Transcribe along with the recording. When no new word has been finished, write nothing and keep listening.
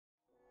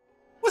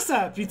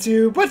up,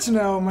 YouTube? What you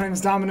know? My name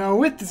is Domino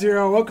with the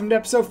Zero. Welcome to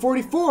episode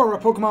 44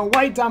 of Pokemon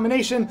White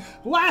Domination.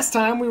 Last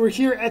time we were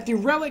here at the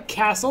Relic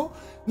Castle.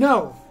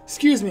 No,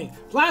 excuse me.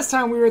 Last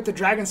time we were at the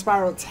Dragon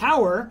Spiral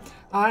Tower.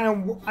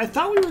 And I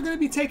thought we were going to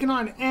be taking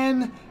on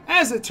N.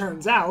 As it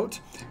turns out,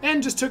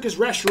 N just took his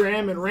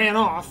Reshiram and ran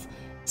off.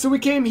 So we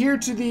came here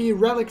to the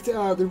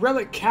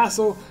Relic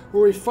Castle,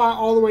 where we fought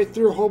all the way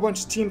through a whole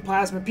bunch of Team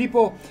Plasma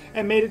people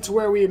and made it to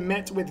where we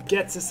met with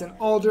Getsis and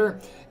Alder.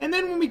 And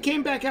then when we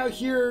came back out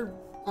here,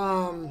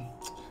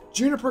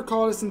 Juniper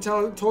called us and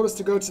told us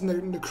to go to the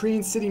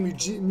Nakreen City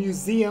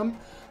Museum.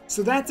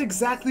 So that's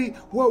exactly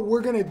what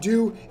we're going to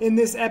do in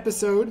this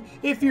episode.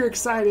 If you're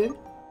excited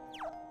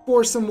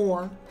for some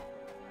more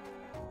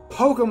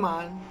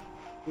Pokemon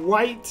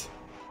White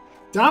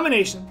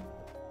Domination,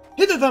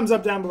 hit the thumbs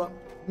up down below.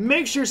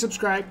 Make sure you're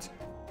subscribed.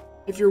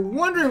 If you're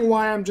wondering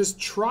why I'm just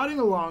trotting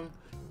along,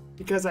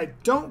 because I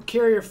don't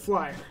carry a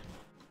flyer.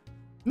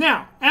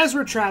 Now, as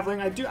we're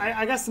traveling,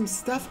 I got some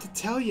stuff to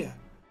tell you.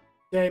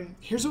 Okay,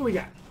 here's what we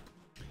got.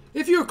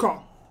 If you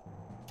recall,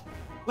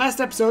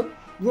 last episode,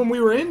 when we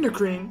were in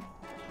Nakreen,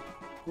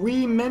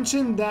 we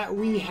mentioned that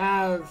we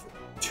have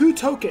 2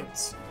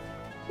 tokens.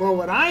 Well,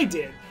 what I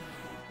did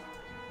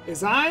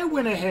is I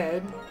went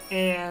ahead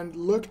and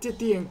looked at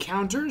the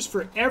encounters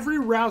for every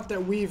route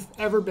that we've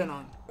ever been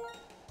on.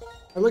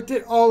 I looked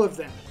at all of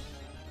them.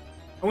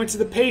 I went to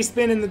the paste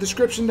bin in the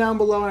description down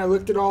below and I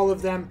looked at all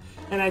of them,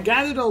 and I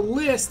gathered a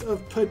list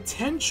of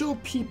potential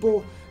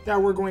people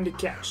that we're going to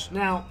catch.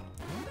 Now,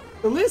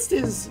 the list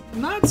is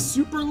not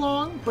super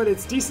long, but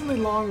it's decently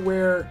long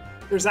where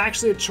there's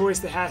actually a choice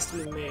that has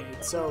to be made.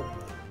 So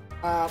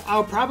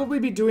I'll probably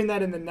be doing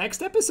that in the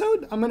next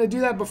episode. I'm going to do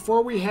that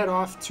before we head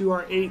off to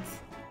our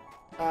eighth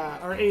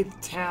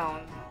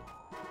town.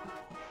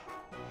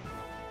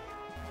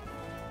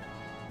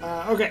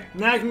 Okay,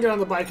 now I can get on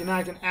the bike and now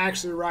I can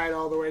actually ride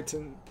all the way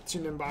to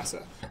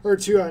Nimbasa, or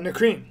to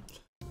Nakreen.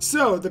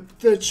 So,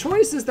 the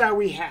choices that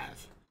we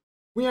have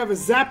a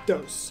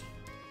Zapdos,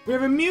 we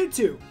have a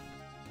Mewtwo,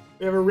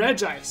 we have a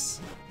Regice,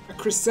 a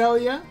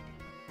Cresselia,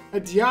 a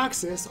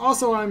Deoxys.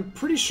 Also, I'm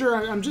pretty sure,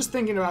 I'm just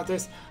thinking about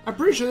this, I'm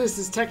pretty sure this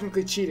is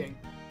technically cheating,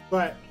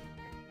 but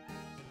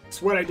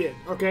it's what I did,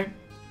 okay?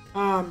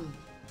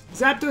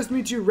 Zapdos,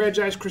 Mewtwo,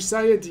 Regice,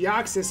 Cresselia,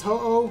 Deoxys,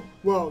 Ho-Oh,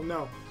 well,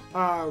 no.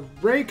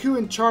 Raikou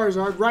and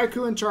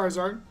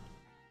Charizard,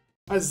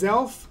 a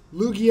Zelf,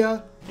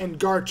 Lugia, and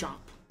Garchomp.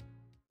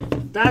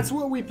 That's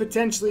what we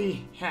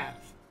potentially have.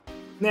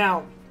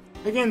 Now,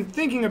 again,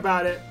 thinking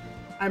about it,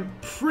 I'm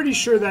pretty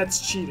sure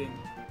that's cheating.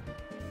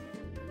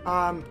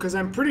 Because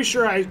I'm pretty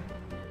sure I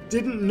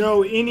didn't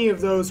know any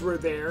of those were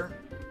there,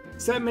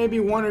 except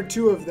maybe 1 or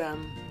 2 of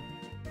them.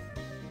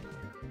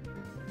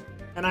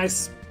 And I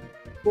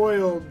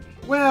spoiled,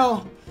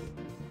 well,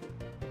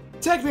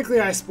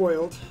 technically I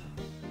spoiled.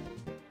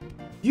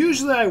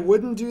 Usually I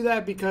wouldn't do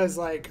that because,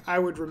 like, I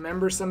would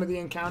remember some of the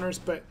encounters,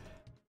 but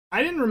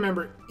I didn't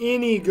remember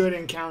any good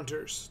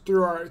encounters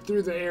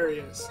through the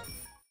areas.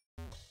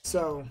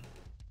 So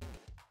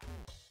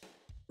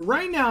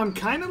right now I'm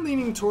kind of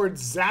leaning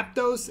towards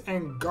Zapdos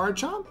and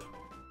Garchomp.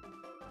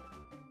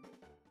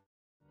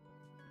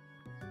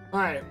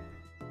 Alright.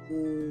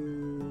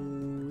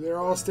 They're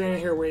all standing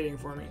here waiting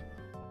for me.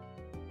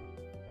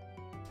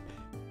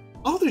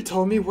 Alder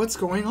told me what's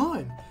going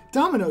on.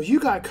 Domino, you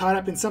got caught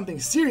up in something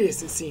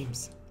serious, it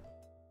seems.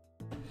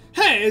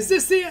 Hey, is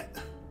this the...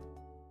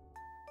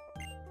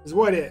 Is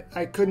what it?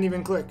 I couldn't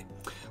even click.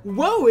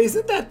 Whoa,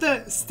 isn't that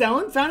the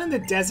stone found in the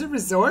desert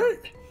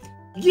resort?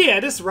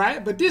 Yeah, that's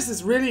right, but this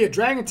is really a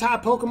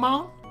dragon-type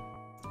Pokemon?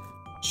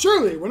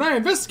 Surely, when I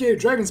investigated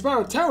Dragon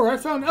Spiral Tower, I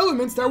found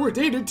elements that were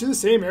dated to the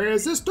same area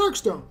as this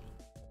Darkstone.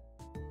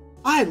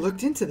 I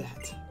looked into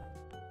that.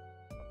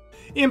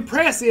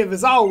 Impressive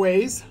as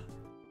always.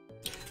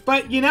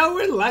 But, you know,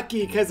 we're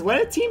lucky, because what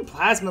if Team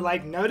Plasma,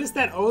 like, noticed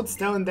that old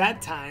stone that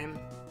time?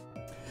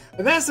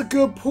 That's a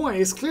good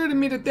point. It's clear to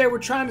me that they were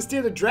trying to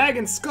steal the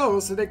dragon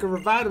skull so they could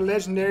revive a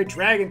legendary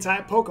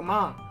dragon-type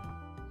Pokemon.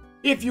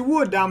 If you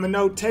would,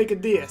 Domino, take a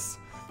this.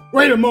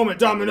 Wait a moment,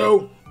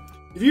 Domino!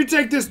 If you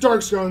take this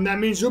Dark Stone, that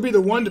means you'll be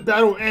the one to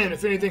battle N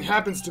if anything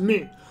happens to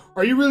me.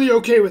 Are you really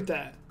okay with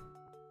that?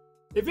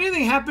 If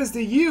anything happens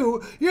to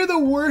you, you're the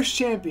worst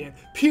champion.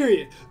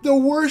 Period. The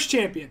worst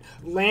champion.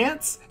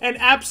 Lance, an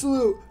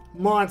absolute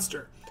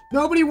monster.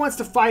 Nobody wants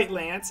to fight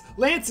Lance.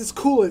 Lance is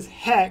cool as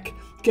heck.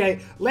 Okay,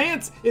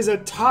 Lance is a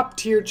top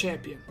tier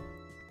champion.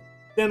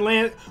 Then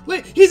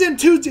he's in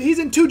two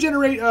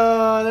generate.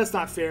 That's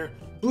not fair.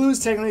 Blue's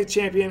technically a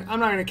champion.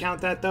 I'm not gonna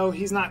count that though.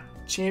 He's not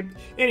champ.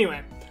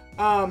 Anyway,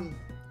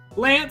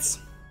 Lance,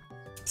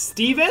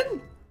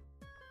 Steven,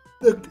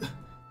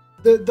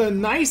 the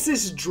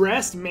nicest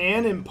dressed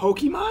man in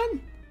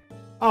Pokemon?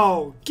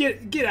 Oh,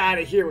 get out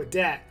of here with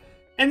that.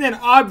 And then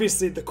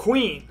obviously the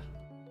queen.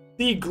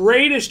 The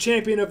greatest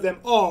champion of them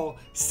all,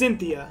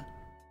 Cynthia.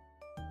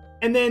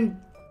 And then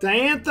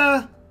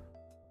Diantha.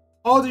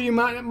 Alder, you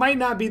might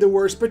not be the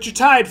worst, but you're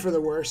tied for the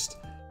worst.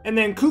 And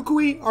then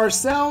Kukui,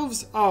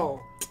 ourselves. Oh,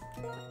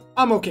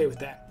 I'm okay with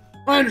that.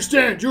 I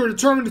understand. You are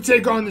determined to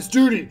take on this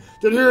duty.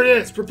 Then here it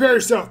is. Prepare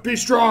yourself. Be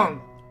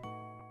strong.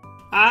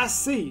 I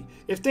see.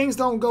 If things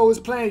don't go as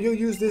planned, you'll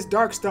use this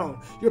dark stone.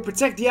 You'll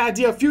protect the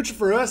ideal future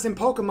for us in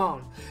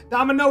Pokemon.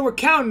 Domino, we're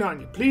counting on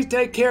you. Please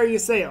take care of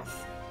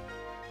yourself.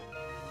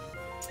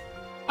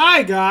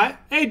 I got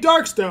a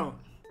dark stone.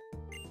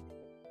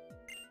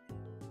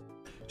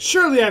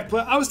 Surely I've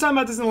played. I was talking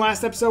about this in the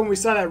last episode when we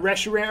saw that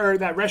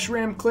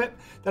Reshiram clip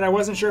that I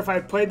wasn't sure if I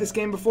had played this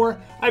game before.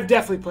 I've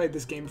definitely played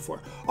this game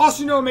before.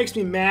 Also, you know what makes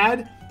me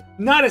mad?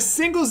 Not a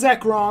single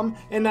Zekrom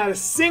and not a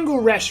single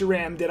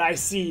Reshiram did I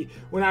see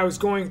when I was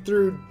going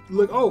through.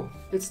 Look, oh,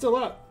 it's still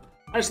up.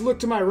 I just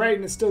looked to my right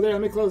and it's still there.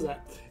 Let me close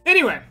that.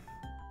 Anyway,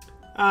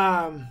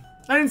 I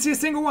didn't see a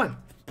single one.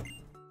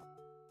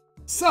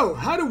 So,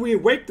 how do we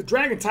wake the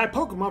Dragon-type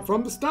Pokemon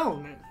from the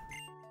stone?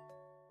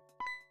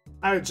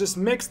 I just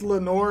mixed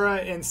Lenora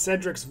and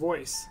Cedric's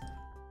voice.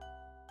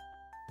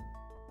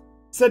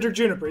 Cedric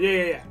Juniper,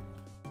 yeah.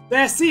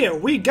 That's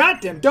it, we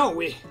got them, don't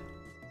we?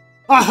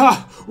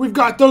 Aha, we've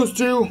got those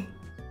two.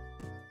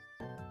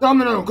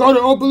 Domino, go to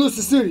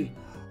Opelucid City.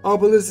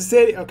 Opelucid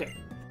City, okay.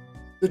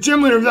 The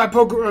gym leader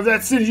of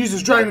that city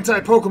uses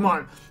Dragon-type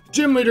Pokemon. The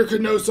gym leader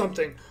could know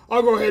something.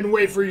 I'll go ahead and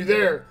wait for you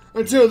there.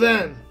 Until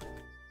then.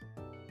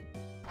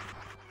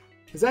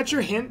 Is that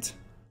your hint?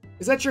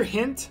 Is that your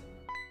hint?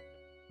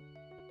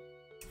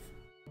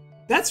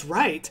 That's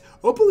right.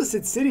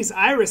 Opelucid City's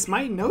Iris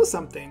might know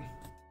something.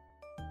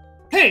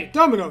 Hey,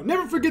 Domino,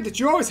 never forget that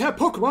you always have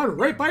Pokemon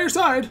right by your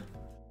side.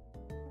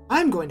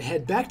 I'm going to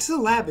head back to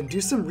the lab and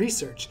do some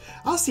research.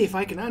 I'll see if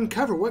I can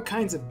uncover what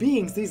kinds of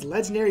beings these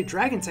legendary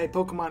Dragon-type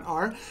Pokemon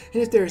are,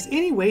 and if there is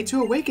any way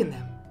to awaken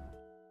them.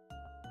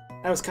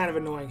 That was kind of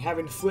annoying,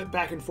 having to flip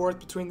back and forth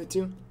between the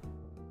two.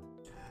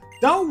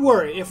 Don't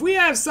worry, if we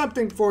have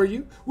something for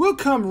you, we'll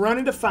come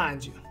running to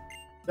find you.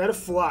 Better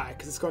fly,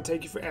 because it's going to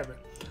take you forever.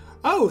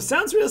 Oh,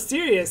 sounds real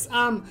serious.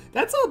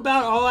 That's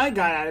about all I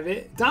got out of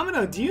it.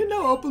 Domino, do you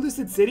know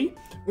Opelucid City?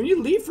 When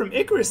you leave from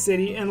Icarus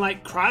City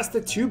and cross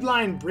the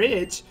tube-line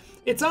bridge,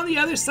 it's on the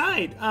other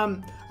side.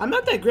 I'm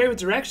not that great with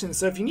directions,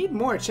 so if you need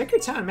more, check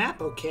your town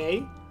map,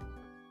 okay?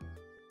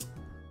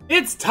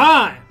 It's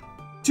time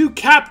to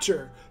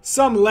capture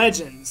some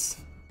legends.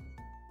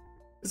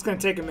 It's gonna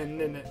take a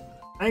minute, isn't it?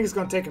 I think it's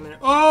gonna take a minute.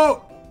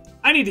 Oh!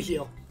 I need to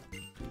heal.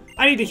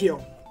 I need to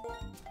heal.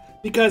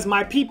 Because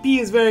my PP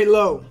is very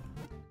low.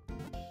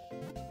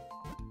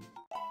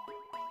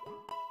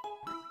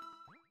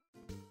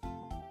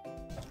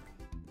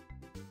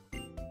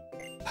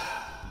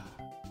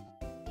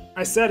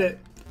 I said it.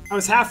 I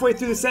was halfway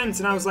through the sentence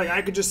and I was like,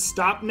 I could just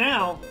stop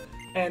now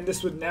and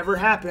this would never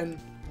happen.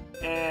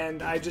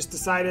 And I just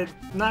decided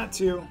not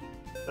to.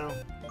 So.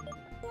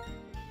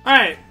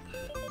 Alright.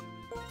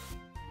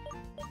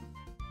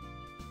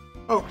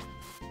 Oh,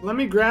 let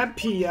me grab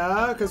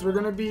Pia because we're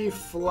going to be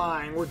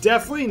flying. We're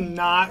definitely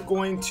not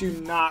going to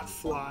not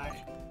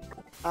fly.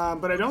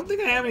 But I don't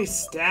think I have any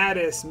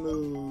status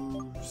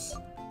moves.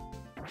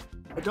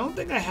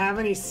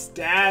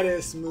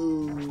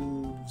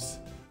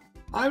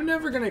 I'm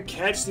never gonna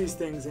catch these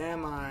things,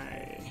 am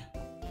I?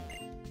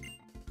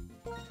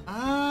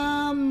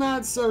 I'm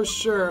not so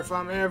sure if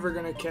I'm ever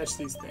gonna catch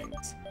these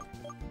things.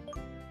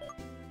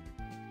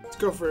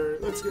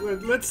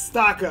 Let's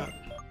stock up.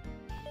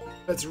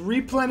 Let's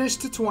replenish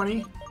to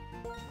 20.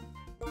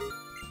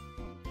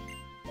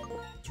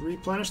 Let's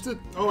replenish to,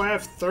 oh, I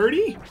have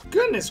 30?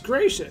 Goodness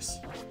gracious.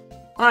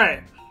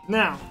 Alright,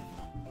 now.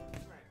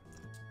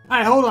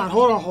 Alright, hold on.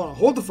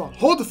 Hold the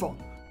phone.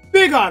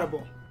 Big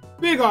audible.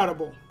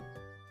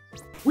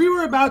 We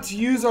were about to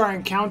use our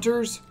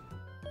encounters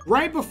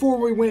right before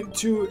we went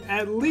to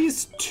at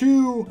least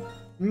 2,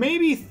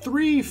 maybe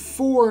 3,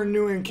 4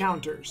 new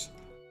encounters.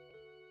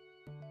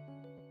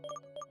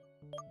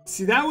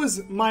 See, that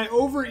was my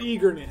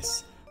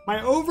overeagerness. My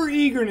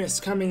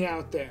overeagerness coming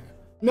out there.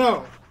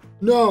 No.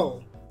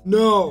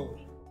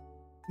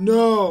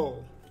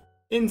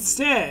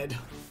 Instead,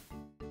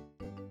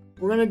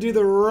 we're gonna do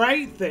the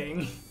right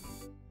thing,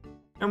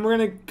 and we're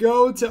gonna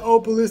go to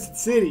Opelucid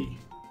City.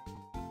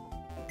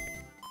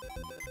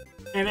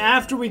 And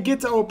after we get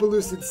to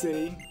Opelucid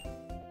City,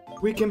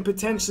 we can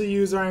potentially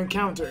use our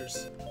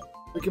encounters.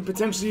 We can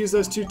potentially use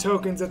those 2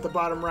 tokens at the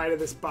bottom right of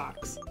this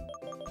box.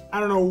 I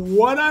don't know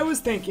what I was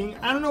thinking.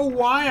 I don't know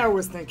why I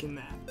was thinking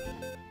that.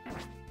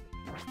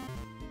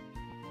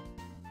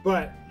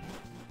 But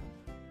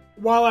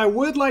while I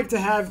would like to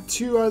have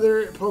 2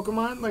 other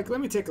Pokemon,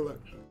 let me take a look.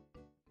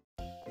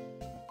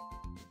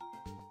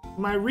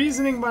 My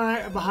reasoning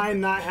behind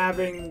not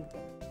having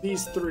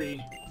these 3,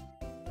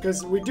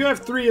 because we do have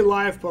 3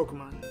 alive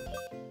Pokemon,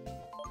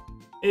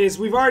 is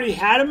we've already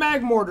had a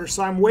Magmortar,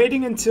 so I'm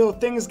waiting until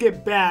things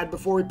get bad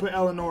before we put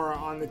Eleonora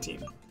on the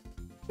team.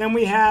 Then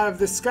we have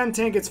the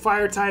Skuntank, it's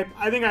fire type.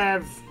 I think I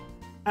have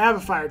a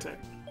fire type.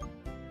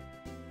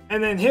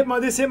 And then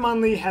this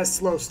Hitmonlee has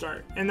slow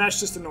start, and that's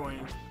just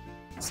annoying.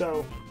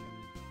 So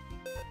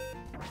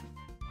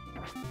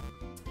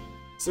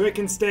it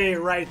can stay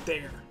right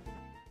there.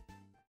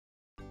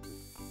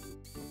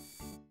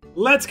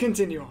 Let's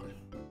continue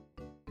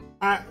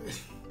on.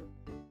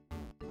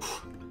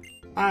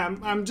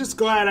 I'm just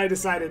glad I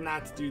decided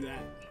not to do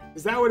that,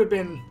 because that would have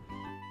been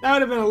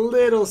a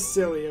little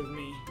silly of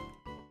me.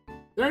 Did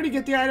I already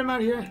get the item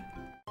out here?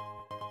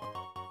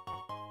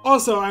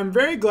 Also, I'm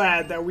very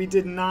glad that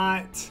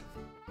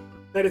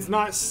it's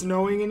not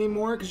snowing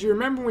anymore, because you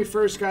remember when we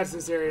first got to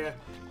this area,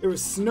 it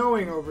was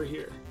snowing over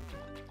here.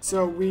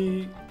 So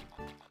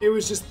it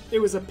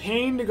was a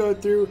pain to go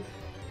through.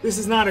 This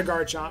is not a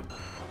Garchomp.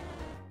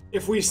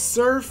 If we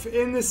surf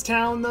in this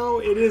town though,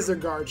 it is a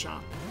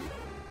Garchomp.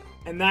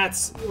 And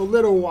that's a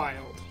little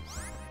wild.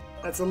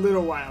 That's a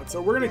little wild.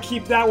 So we're going to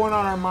keep that one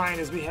on our mind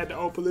as we head to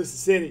Opelucid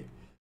City.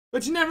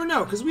 But you never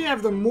know, because we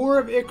have the Moor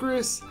of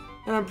Icarus,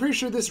 and I'm pretty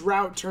sure this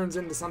route turns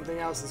into something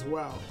else as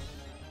well.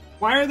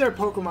 Why are there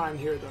Pokemon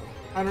here, though?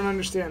 I don't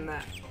understand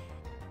that.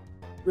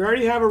 We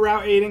already have a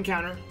Route 8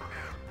 encounter.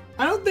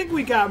 I don't think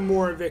we got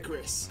Moor of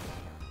Icarus.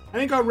 I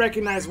think I'll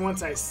recognize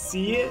once I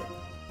see it.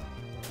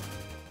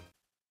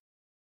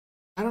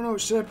 I don't know,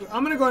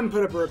 I'm going to go ahead and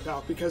put up a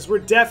repel, because we're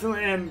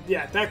definitely, and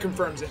yeah, that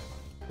confirms it.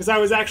 Because I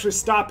was actually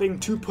stopping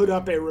to put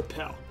up a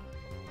repel.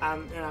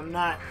 And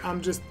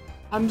I'm just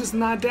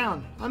not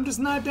down. I'm just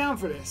not down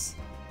for this.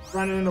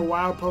 Running into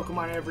wild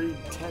Pokemon every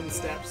 10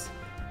 steps.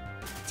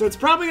 So it's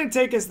probably going to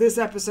take us this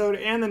episode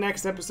and the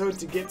next episode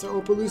to get to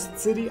Opelucid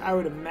City, I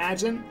would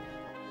imagine.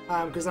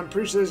 Because I'm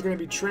pretty sure there's going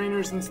to be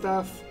trainers and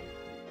stuff.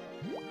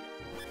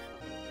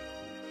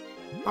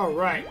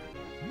 Alright.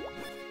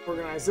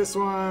 Organize this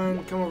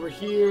one, come over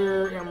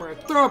here, and we're going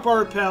to throw up our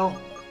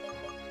repel.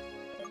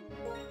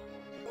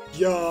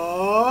 Yeah!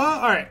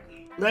 Alright,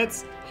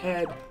 let's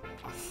head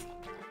off.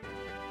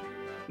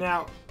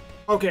 Now,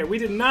 okay, we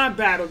did not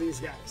battle these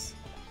guys.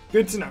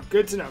 Good to know,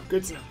 good to know,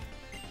 good to know.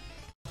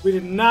 We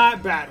did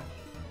not battle.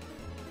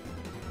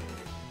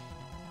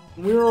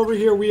 When we were over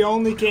here, we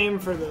only came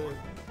for the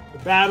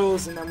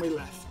battles and then we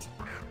left.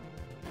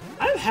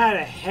 I've had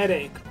a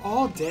headache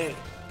all day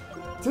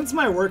since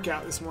my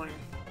workout this morning.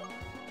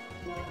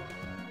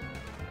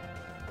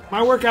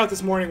 My workout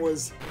this morning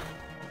was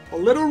a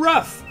little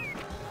rough.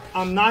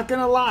 I'm not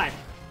gonna lie.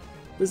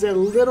 It was a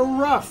little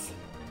rough.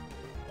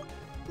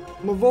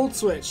 I'm a Volt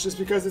Switch just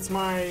because it's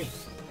my...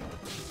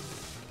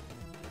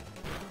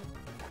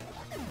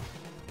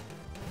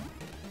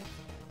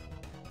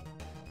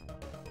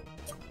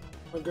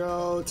 I'll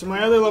go to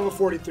my other level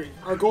 43.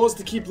 Our goal is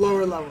to keep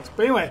lower levels.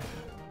 But anyway,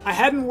 I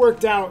hadn't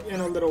worked out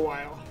in a little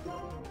while.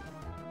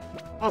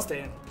 I'll stay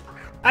in.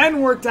 I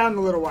hadn't worked out in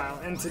a little while,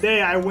 and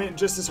today I went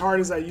just as hard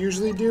as I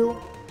usually do.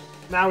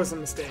 That was a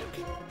mistake.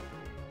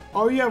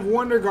 Oh, you have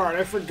Wonder Guard.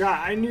 I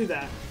forgot. I knew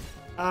that.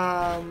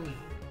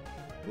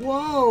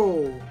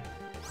 Whoa.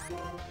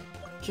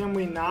 Can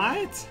we not?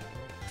 It's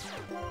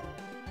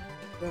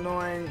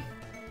annoying.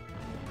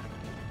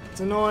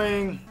 It's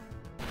annoying.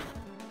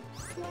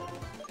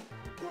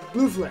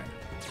 Blue Flare.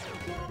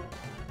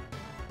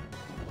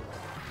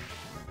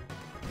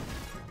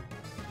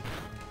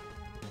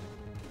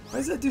 Why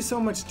does that do so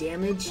much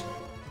damage?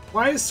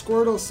 Why is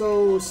Squirtle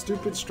so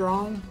stupid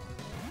strong?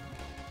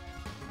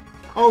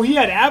 Oh, he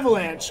had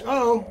Avalanche.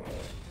 Uh-oh.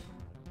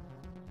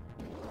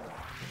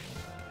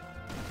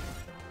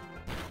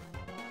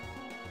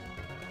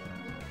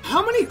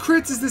 How many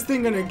crits is this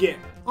thing gonna get?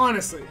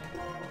 Honestly.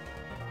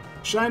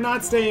 Should I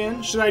not stay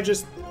in? Should I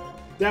just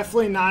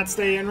definitely not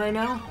stay in right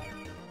now?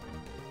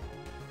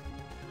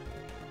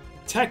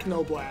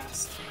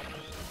 Technoblast.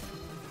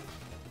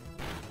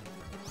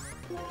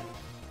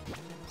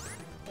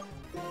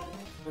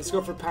 Let's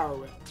go for Power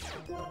Whip.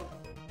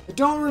 I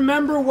don't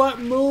remember what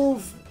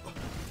move.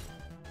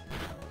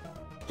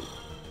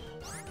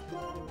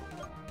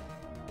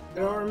 I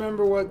don't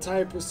remember what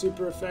type was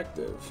super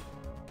effective.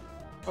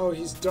 Oh,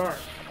 he's dark.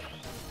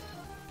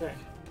 Okay.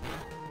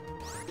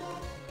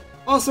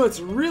 Also,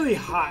 it's really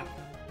hot.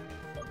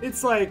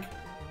 It's like...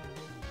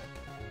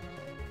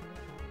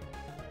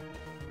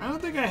 I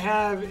don't think I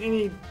have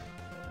any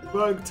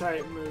bug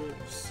type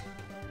moves.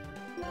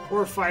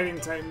 Or fighting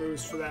type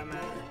moves for that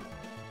matter.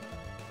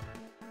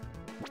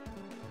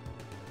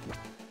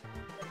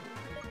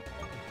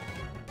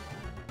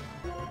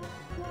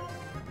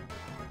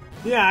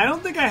 Yeah, I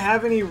don't think I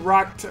have any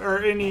or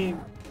any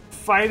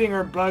fighting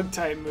or bug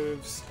type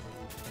moves.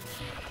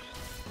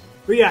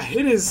 But yeah,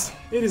 it is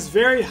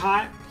very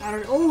hot.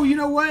 Oh, you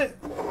know what?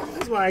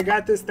 That's why I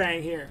got this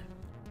thing here.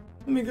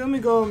 Let me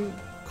go and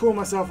cool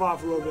myself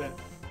off a little bit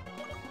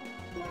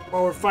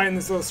while we're fighting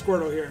this little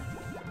Squirtle here.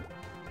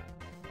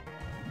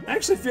 It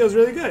actually feels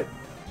really good.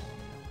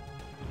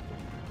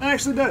 It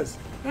actually does.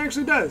 It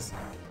actually does.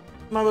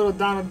 My little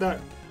Donald Duck.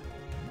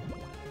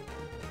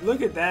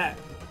 Look at that.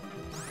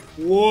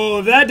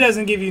 Whoa, that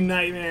doesn't give you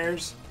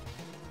nightmares.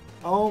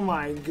 Oh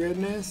my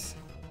goodness.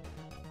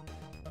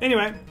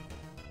 Anyway,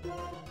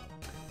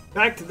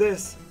 back to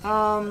this.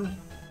 I'm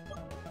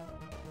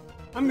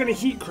gonna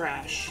Heat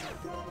Crash.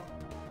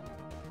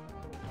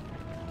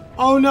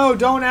 Oh no,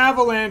 don't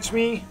avalanche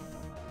me.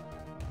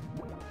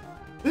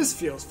 This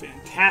feels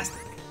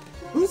fantastic.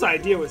 Whose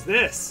idea was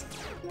this?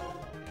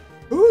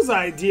 Whose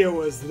idea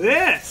was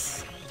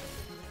this?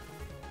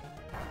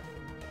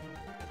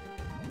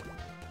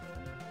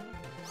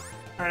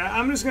 Alright,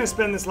 I'm just gonna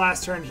spend this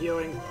last turn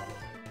healing.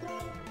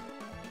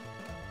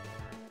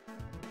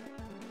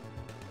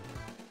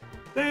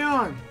 Stay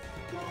on!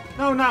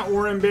 No, not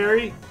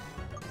Oranberry.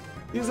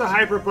 Use a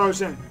Hyper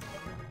Potion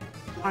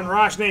on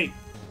Roshni.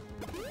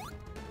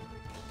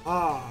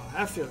 Ah,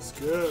 that feels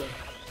good.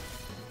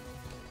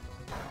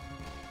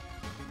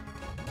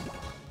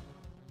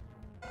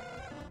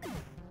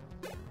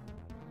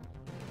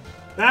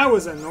 That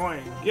was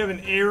annoying. You have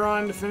an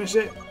Aeron to finish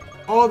it.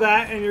 All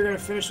that, and you're gonna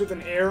finish with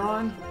an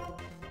Aeron.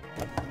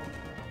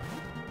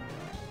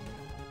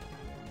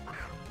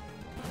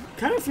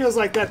 Kind of feels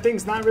like that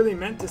thing's not really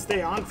meant to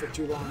stay on for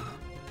too long.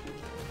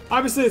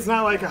 Obviously, it's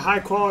not like a high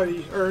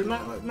quality, or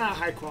not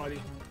high quality,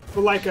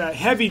 but like a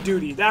heavy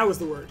duty. That was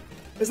the word.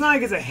 It's not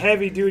like it's a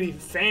heavy duty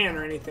fan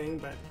or anything,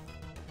 but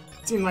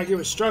it seemed like it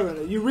was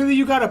struggling.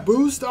 You got a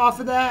boost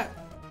off of that?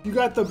 You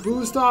got the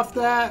boost off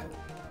that?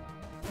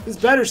 This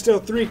better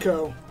still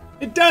 3-co.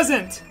 It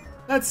doesn't!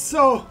 That's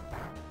so...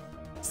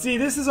 See,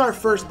 this is our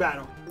first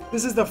battle.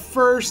 This is the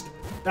first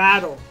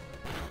battle.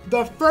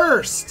 The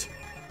first!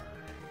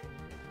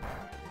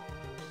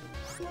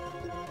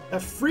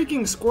 That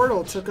freaking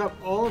Squirtle took up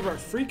all of our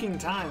freaking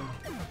time.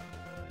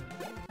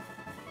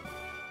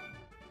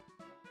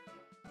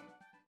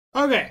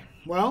 Okay,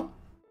 well,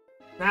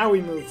 now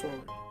we move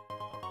forward.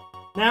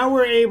 Now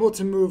we're able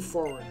to move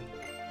forward.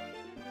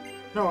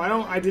 No,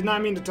 I did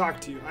not mean to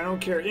talk to you. I don't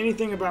care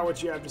anything about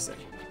what you have to say.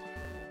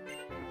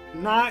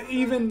 Not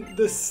even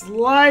the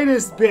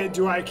slightest bit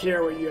do I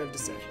care what you have to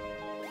say.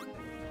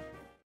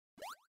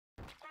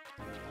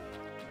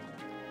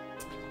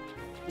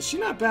 Does she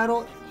not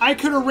battle? I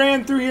could have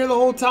ran through here the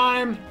whole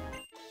time.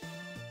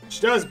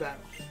 She does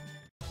battle.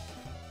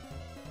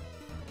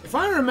 If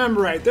I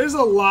remember right, there's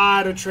a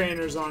lot of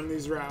trainers on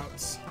these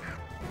routes.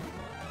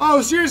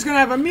 Oh, so you're just gonna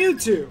have a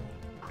Mewtwo.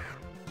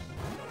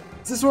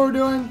 Is this what we're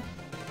doing?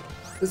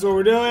 This is what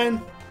we're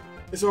doing.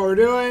 This is what we're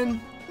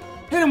doing.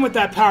 Hit him with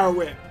that Power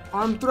Whip.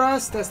 Arm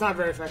thrust? That's not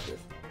very effective.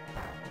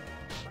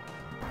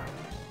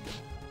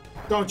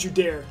 Don't you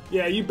dare.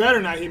 Yeah, you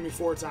better not hit me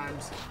 4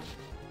 times.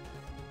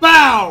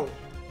 Bow!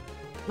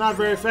 Not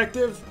very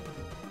effective.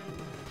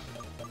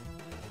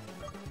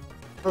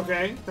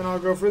 Okay, then I'll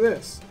go for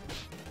this.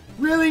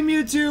 Really,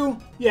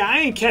 Mewtwo? Yeah, I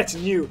ain't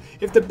catching you.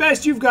 If the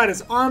best you've got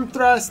is arm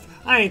thrust,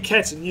 I ain't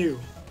catching you.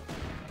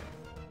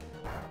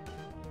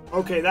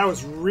 Okay, that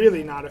was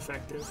really not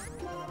effective.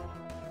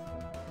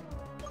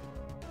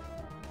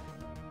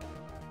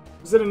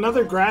 Is it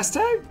another grass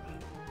type?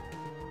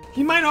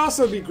 He might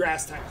also be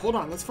grass type. Hold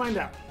on, let's find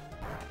out.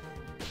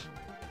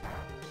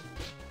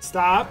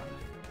 Stop.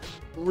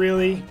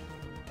 Really?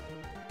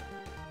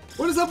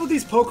 What is up with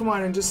these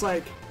Pokemon and just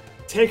like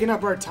taking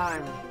up our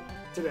time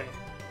today?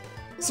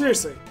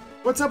 Seriously,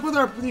 what's up with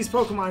these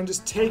Pokemon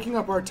just taking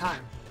up our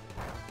time?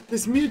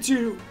 This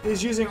Mewtwo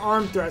is using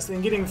Arm Thrust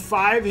and getting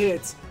 5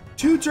 hits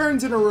 2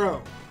 turns in a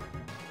row.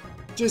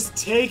 Just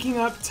taking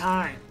up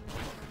time.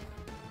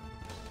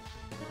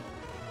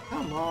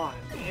 Come on,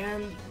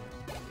 man.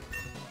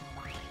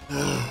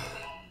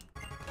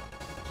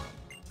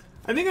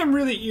 I think I'm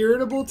really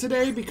irritable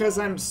today because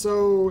it's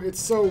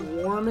so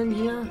warm in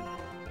here.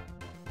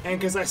 And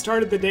because I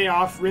started the day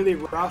off really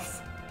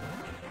rough.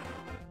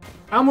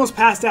 I almost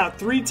passed out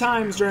 3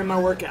 times during my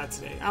workout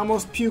today. I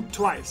almost puked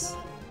twice.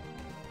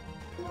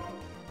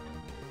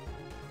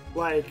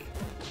 Like,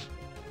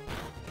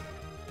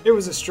 it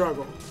was a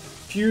struggle.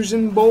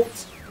 Fusion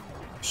Bolt?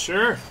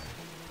 Sure.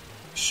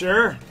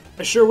 Sure.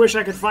 I sure wish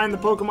I could find the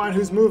Pokemon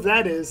whose move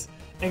that is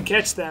and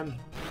catch them.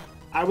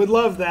 I would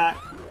love that.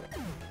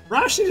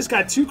 Roshni just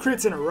got 2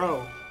 crits in a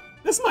row.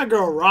 That's my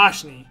girl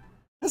Roshni.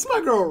 That's my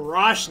girl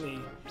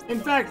Roshni. In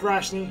fact,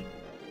 Roshni,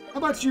 how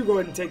about you go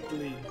ahead and take the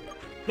lead?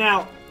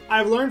 Now,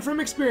 I've learned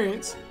from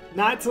experience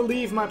not to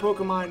leave my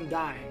Pokemon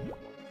dying.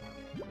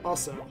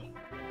 Also,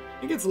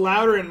 it gets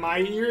louder in my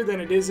ear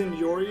than it is in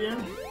your ear.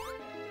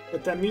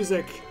 But that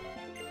music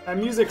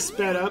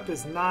sped up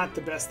is not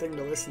the best thing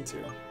to listen to.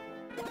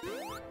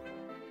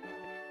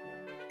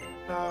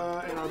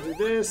 And I'll do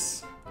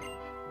this.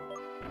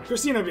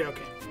 Christine will be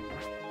okay.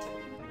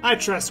 I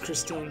trust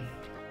Christine.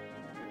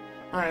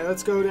 Alright,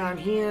 let's go down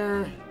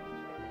here.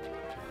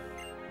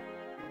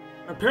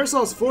 My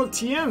Parasol is full of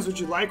TMs. Would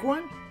you like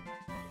one?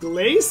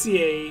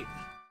 Glaciate.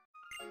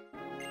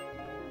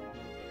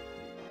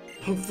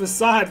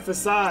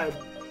 Facade.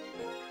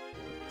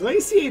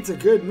 Glaciate's a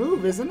good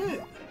move, isn't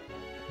it?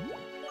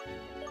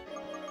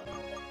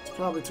 It's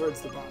probably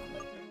towards the bottom.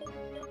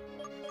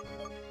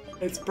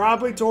 It's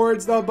probably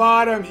towards the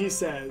bottom, he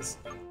says.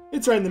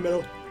 It's right in the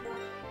middle.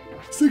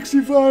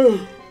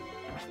 65.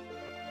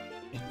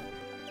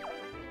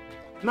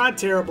 Not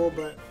terrible,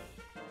 but...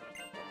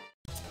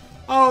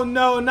 Oh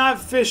no, not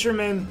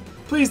Fisherman.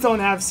 Please don't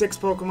have 6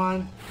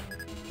 Pokemon.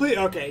 Please,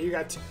 okay, you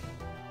got 2.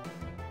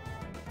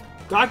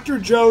 Dr.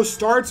 Joe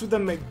starts with a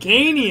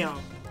Meganium.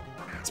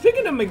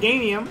 Speaking of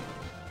Meganium,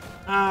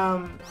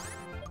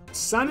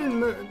 Sun and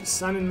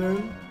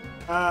Moon,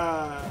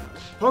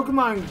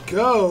 Pokemon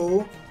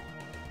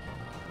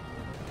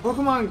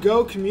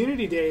Go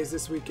Community Day is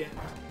this weekend.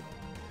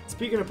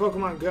 Speaking of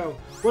Pokemon Go,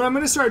 what I'm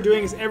going to start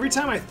doing is every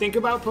time I think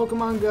about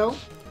Pokemon Go,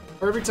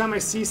 or every time I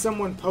see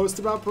someone post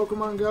about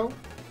Pokemon Go,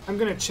 I'm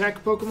going to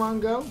check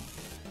Pokemon Go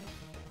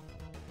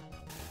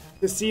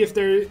to see if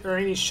there are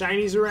any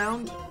shinies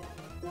around,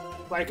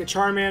 like a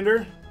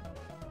Charmander.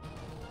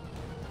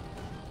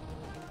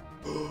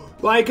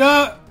 Like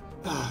a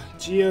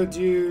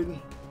Geodude.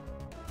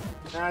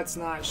 That's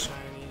not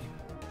shiny.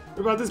 What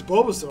about this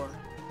Bulbasaur?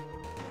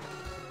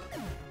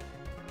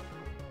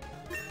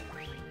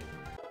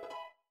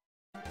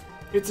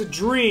 It's a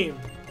dream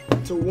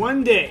to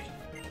one day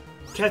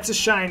catch a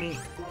shiny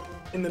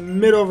in the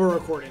middle of a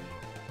recording.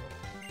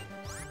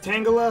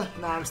 Tangela?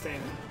 No, I'm staying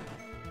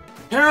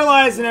in.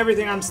 Paralyzed and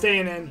everything, I'm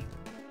staying in.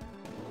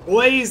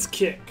 Blaze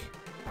Kick.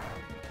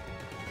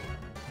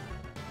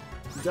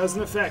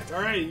 Doesn't affect.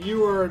 Alright,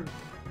 you are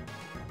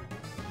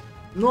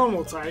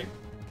normal type.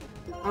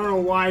 I don't know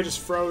why I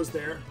just froze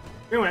there.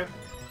 Anyway.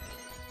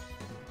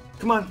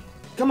 Come on.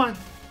 Come on.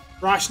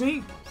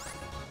 Roshni.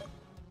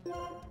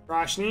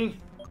 Roshni.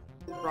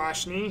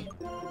 Roshni.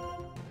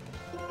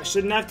 I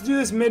shouldn't have to do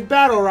this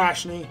mid-battle,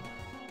 Roshni.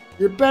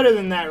 You're better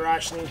than that,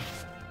 Roshni.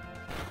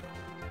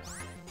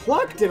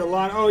 Pluck did a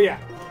lot. Oh, yeah.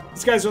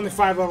 This guy's only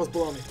 5 levels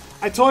below me.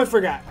 I totally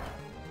forgot.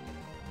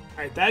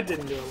 Alright, that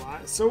didn't do a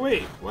lot. So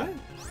wait, what?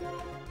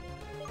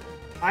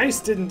 Ice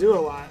didn't do a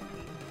lot.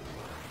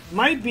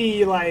 Might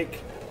be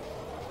like...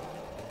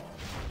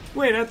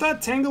 Wait, I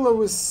thought Tangela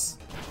was...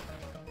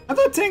 I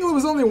thought Tangela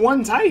was only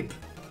one type.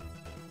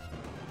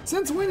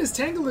 Since when is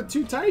Tangela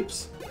 2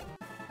 types?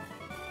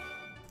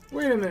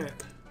 Wait a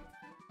minute.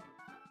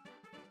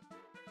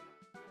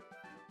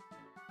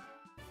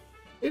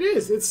 It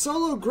is. It's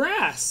solo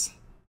grass.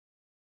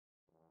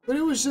 But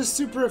it was just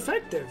super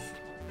effective.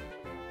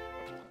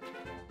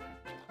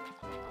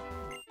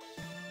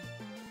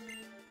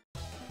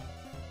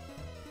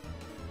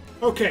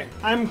 Okay,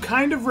 I'm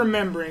kind of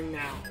remembering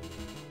now.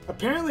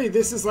 Apparently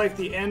this is like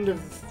the end of...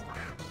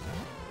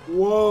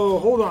 Whoa,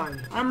 hold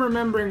on. I'm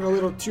remembering a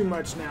little too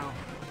much now.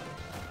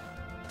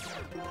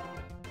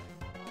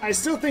 I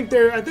still think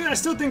I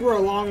still think we're a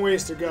long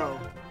ways to go,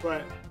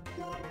 but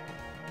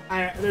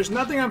there's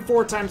nothing I'm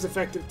 4 times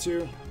effective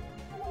to.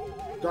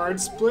 Guard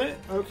split?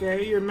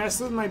 Okay, you're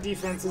messing with my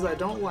defenses. I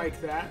don't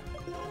like that.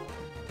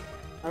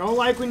 I don't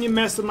like when you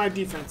mess with my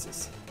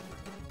defenses.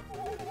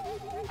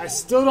 I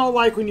still don't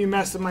like when you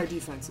mess with my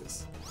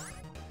defenses.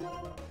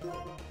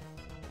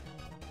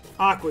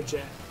 Aqua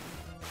Jet.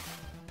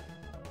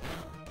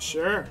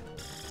 Sure.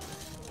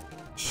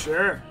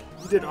 Sure.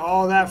 You did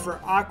all that for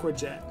Aqua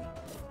Jet.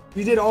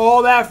 You did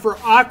all that for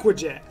Aqua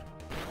Jet.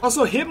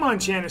 Also,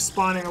 Hitmonchan is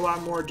spawning a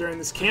lot more during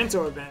this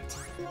Kanto event.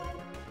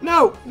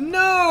 No!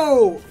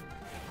 No!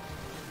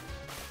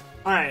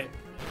 Alright.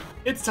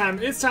 It's time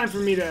for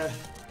me to...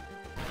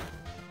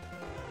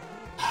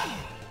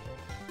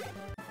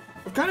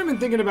 I've kind of been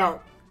thinking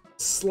about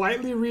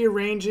slightly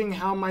rearranging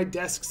how my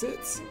desk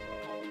sits.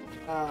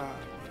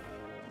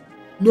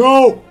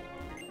 No!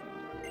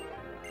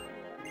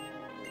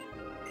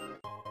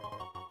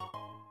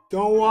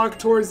 Don't walk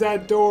towards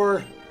that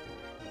door.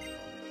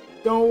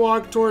 Don't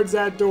walk towards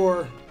that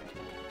door.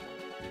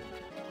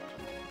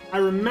 I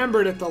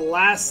remembered at the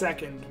last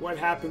second what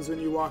happens when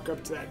you walk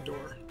up to that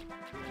door.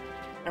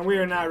 And we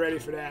are not ready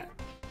for that.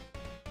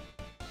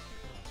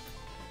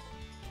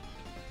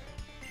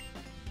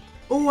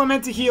 Oh, I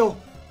meant to heal.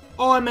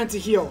 Oh, I meant to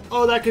heal.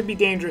 Oh, that could be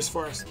dangerous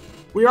for us.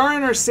 We are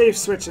in our safe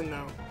switching,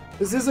 though.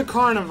 This is a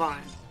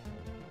Carnivine.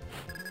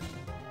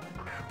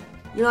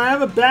 You know, I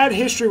have a bad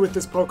history with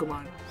this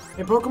Pokemon.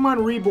 In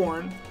Pokemon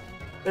Reborn,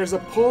 there's a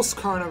Pulse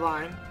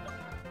Carnivine.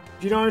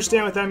 If you don't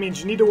understand what that means,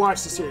 you need to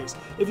watch the series.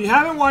 If you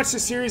haven't watched the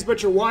series,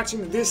 but you're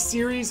watching this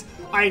series,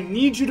 I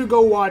need you to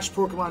go watch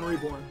Pokemon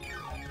Reborn.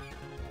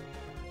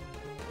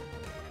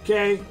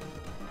 Okay.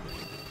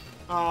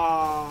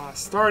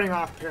 Starting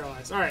off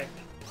paralyzed. Alright.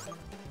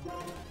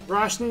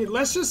 Roshni,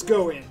 let's just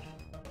go in.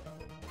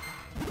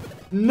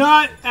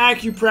 Not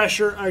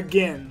acupressure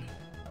again.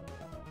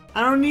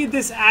 I don't need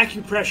this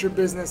acupressure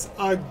business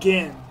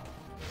again.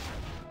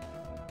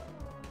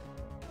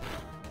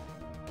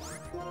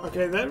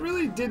 Okay, that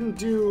really didn't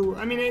do...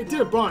 I mean, it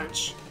did a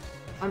bunch.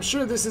 I'm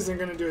sure this isn't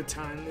going to do a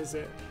ton, is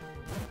it?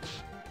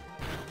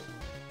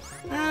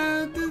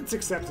 It's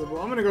acceptable.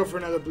 I'm going to go for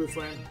another Blue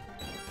Flame.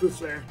 Blue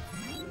Flare.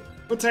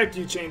 What type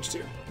do you change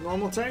to?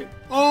 Normal type?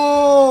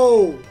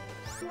 Oh!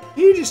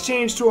 He just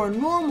changed to a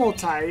normal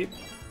type.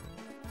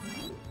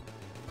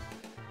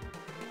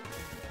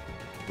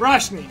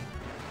 Roshni.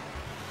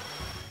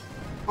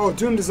 Oh,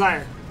 Doom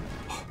Desire.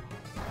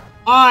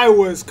 I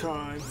was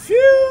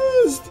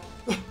confused.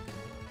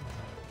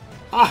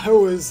 I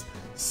was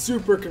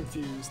super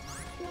confused.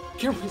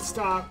 Can we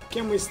stop?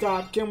 Can we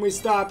stop? Can we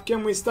stop?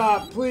 Can we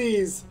stop?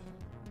 Please.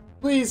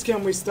 Please,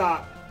 can we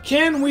stop?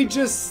 Can we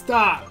just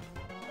stop?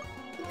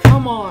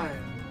 Come on.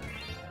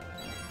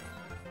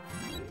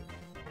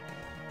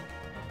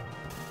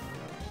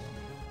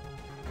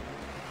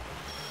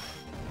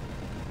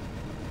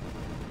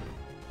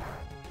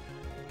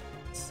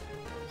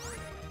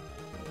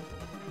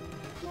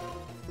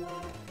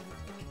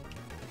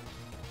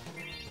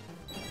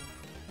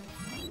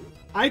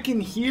 I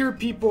can hear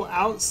people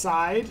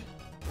outside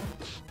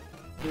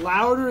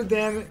louder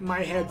than my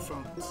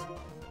headphones.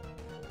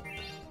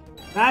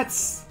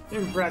 That's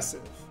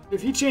impressive.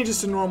 If he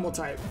changes to normal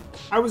type,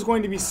 I was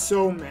going to be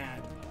so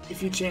mad if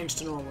he changed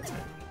to normal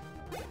type.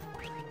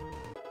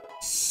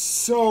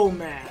 So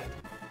mad.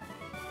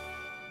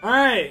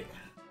 Alright.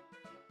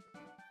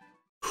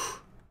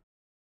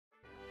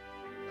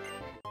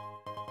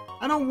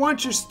 I don't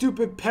want your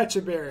stupid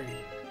Pechaberry.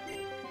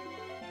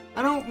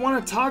 I don't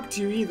want to talk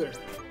to you either.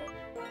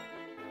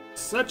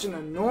 Such an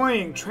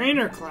annoying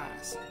trainer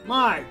class.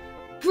 My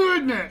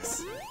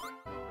goodness!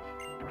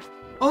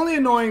 Only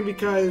annoying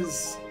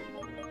because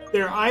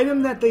their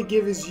item that they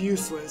give is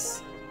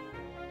useless.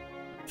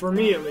 For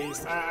me at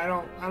least. I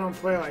don't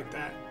play like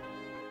that.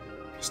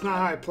 It's not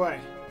how I play.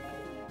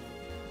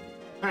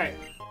 Alright.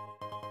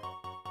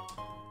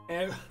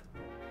 And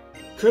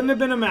couldn't have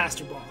been a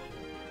Master Ball.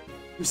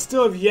 We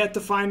still have yet to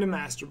find a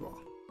Master Ball.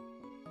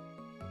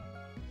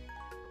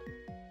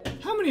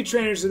 How many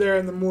trainers are there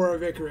in the Moor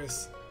of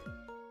Icarus?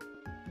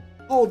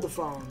 Hold the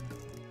phone.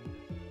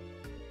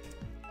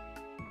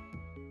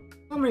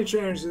 How many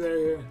trainers are there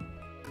here?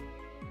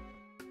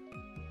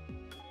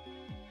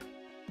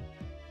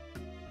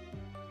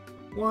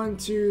 One,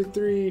 two,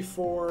 three,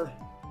 4,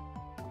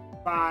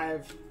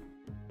 5.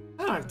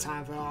 I don't have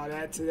time for all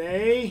that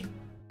today.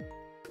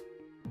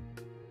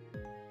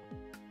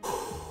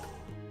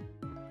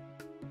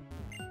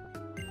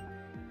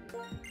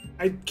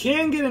 I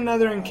can get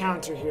another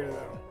encounter here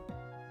though.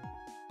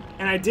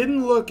 And I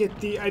didn't look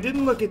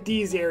at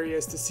these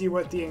areas to see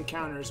what the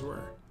encounters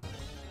were.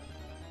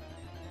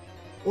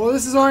 Well,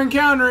 this is our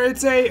encounter.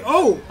 It's a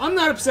oh, I'm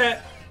not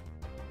upset.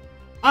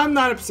 I'm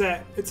not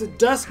upset. It's a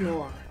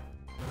Dusknoir.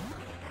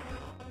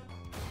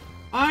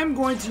 I'm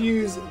going to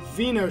use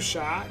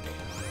Venoshock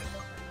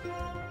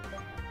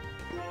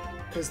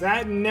because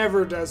that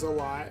never does a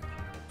lot.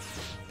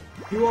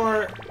 You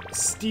are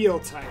Steel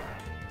type.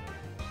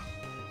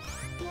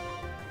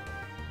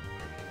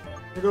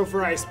 I go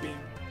for Ice Beam.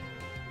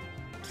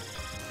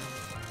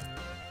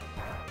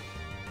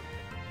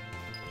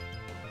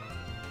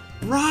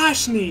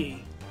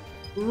 Roshni!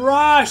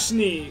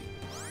 Roshni!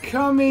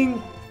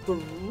 Coming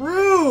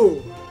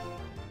through!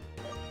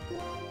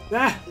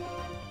 That...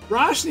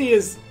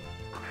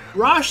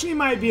 Roshni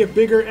might be a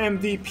bigger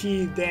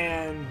MVP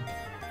than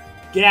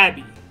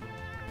Gabby.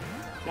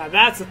 Now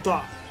that's a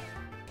thought.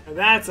 Now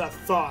that's a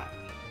thought.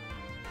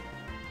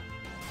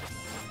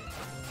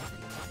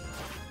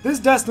 This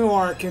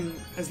Dusknoir can,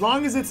 as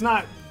long as it's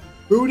not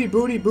booty,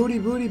 booty, booty,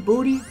 booty,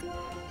 booty,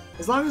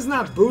 as long as it's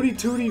not booty,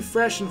 tooty,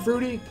 fresh and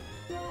fruity,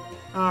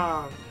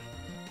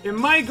 it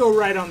might go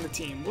right on the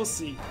team. We'll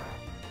see.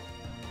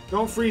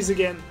 Don't freeze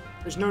again.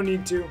 There's no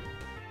need to.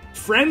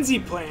 Frenzy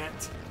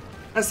Plant.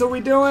 That's what we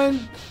doing?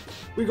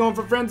 We going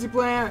for Frenzy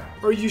Plant?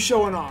 Or are you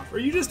showing off? Are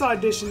you just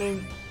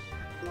auditioning?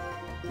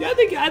 Yeah,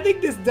 I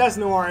think this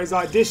Dusknoir is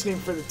auditioning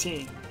for the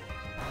team.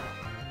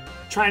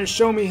 Trying to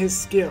show me his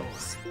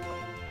skills.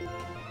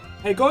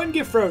 Hey, go ahead and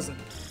get frozen.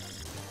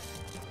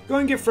 Go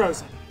ahead and get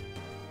frozen.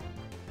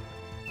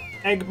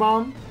 Egg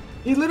Bomb.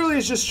 He literally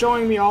is just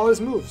showing me all his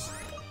moves.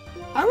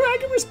 I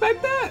can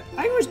respect that.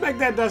 I can respect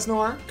that,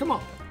 Dusknoir. Come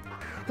on.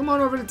 Come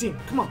on over to the team.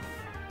 Come on.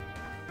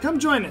 Come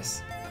join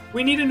us.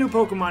 We need a new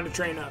Pokemon to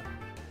train up.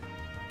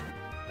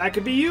 That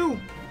could be you.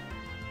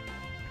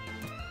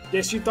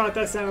 Guess you thought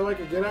that sounded like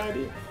a good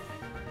idea.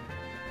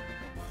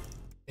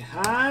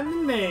 Behind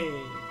the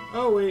name.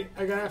 Oh, wait.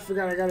 I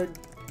forgot. I gotta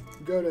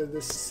go to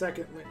the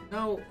second link.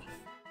 No.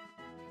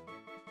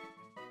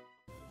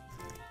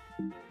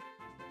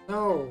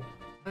 No.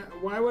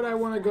 Why would I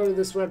want to go to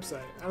this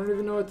website? I don't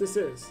even know what this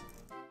is.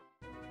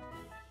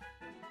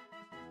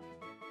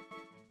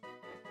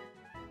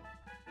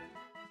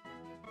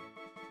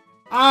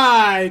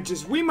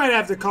 We might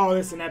have to call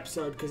this an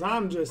episode because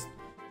I'm just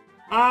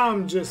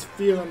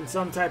feeling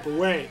some type of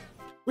way.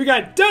 We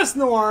got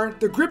Dusknoir,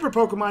 the Gripper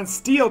Pokemon,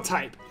 Steel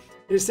type.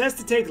 It is says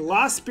to take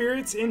lost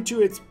spirits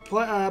into its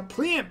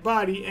pliant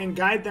body and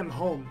guide them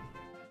home.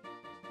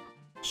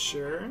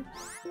 Sure.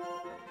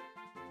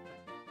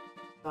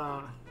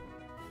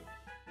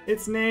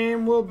 Its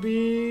name will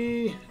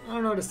be... I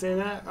don't know how to say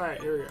that.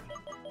 Alright, here we go.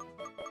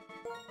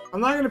 I'm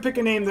not going to pick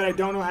a name that I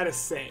don't know how to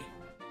say.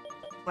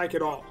 Like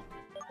at all.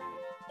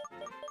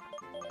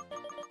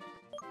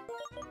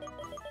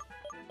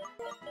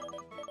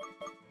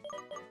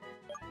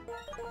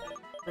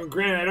 I mean,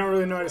 granted, I don't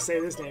really know how to say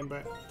this name,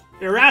 but...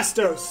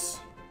 Erastos!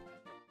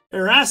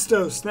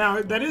 Erastos!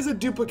 Now, that is a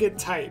duplicate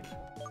type.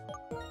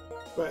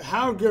 But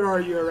how good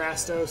are you,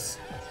 Erastos?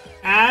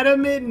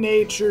 Adamant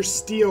Nature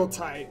Steel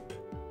type.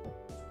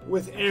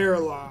 With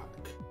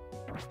Airlock.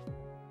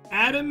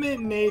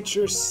 Adamant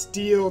Nature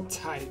Steel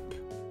type.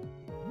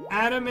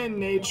 Adamant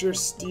Nature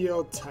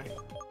Steel type.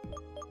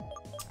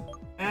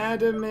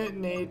 Adamant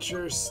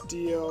Nature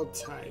Steel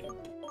type.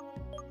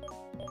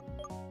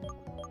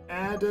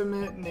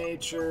 Adamant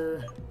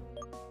Nature.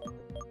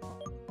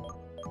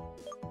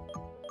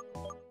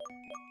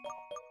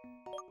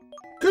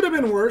 Could have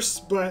been worse,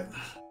 but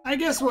I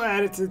guess we'll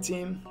add it to the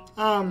team.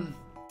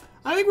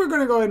 I think we're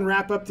going to go ahead and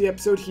wrap up the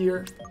episode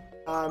here.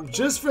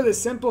 Just for the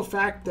simple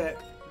fact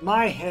that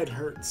my head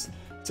hurts.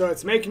 So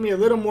it's making me a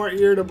little more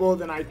irritable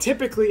than I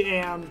typically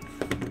am.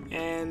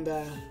 And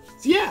so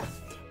yeah,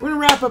 we're going to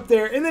wrap up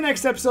there. In the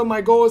next episode,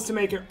 my goal is to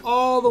make it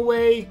all the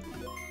way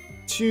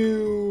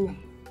to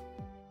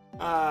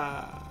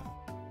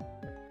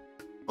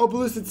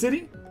Opelucid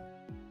City.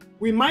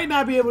 We might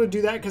not be able to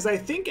do that because I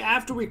think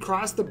after we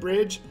cross the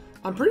bridge,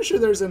 I'm pretty sure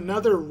there's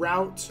another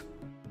route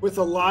with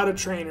a lot of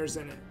trainers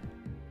in it.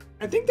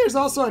 I think there's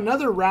also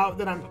another route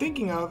that I'm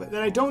thinking of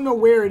that I don't know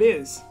where it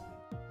is.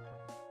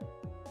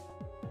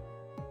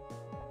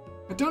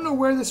 I don't know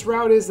where this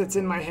route is that's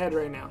in my head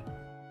right now.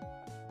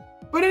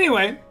 But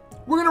anyway,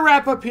 we're going to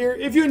wrap up here.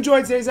 If you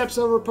enjoyed today's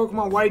episode of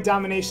Pokemon White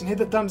Domination, hit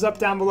the thumbs up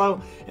down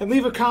below and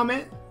leave a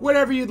comment,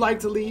 whatever you'd like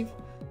to leave.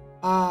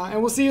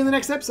 And we'll see you in the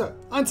next episode.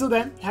 Until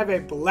then, have a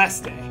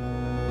blessed day.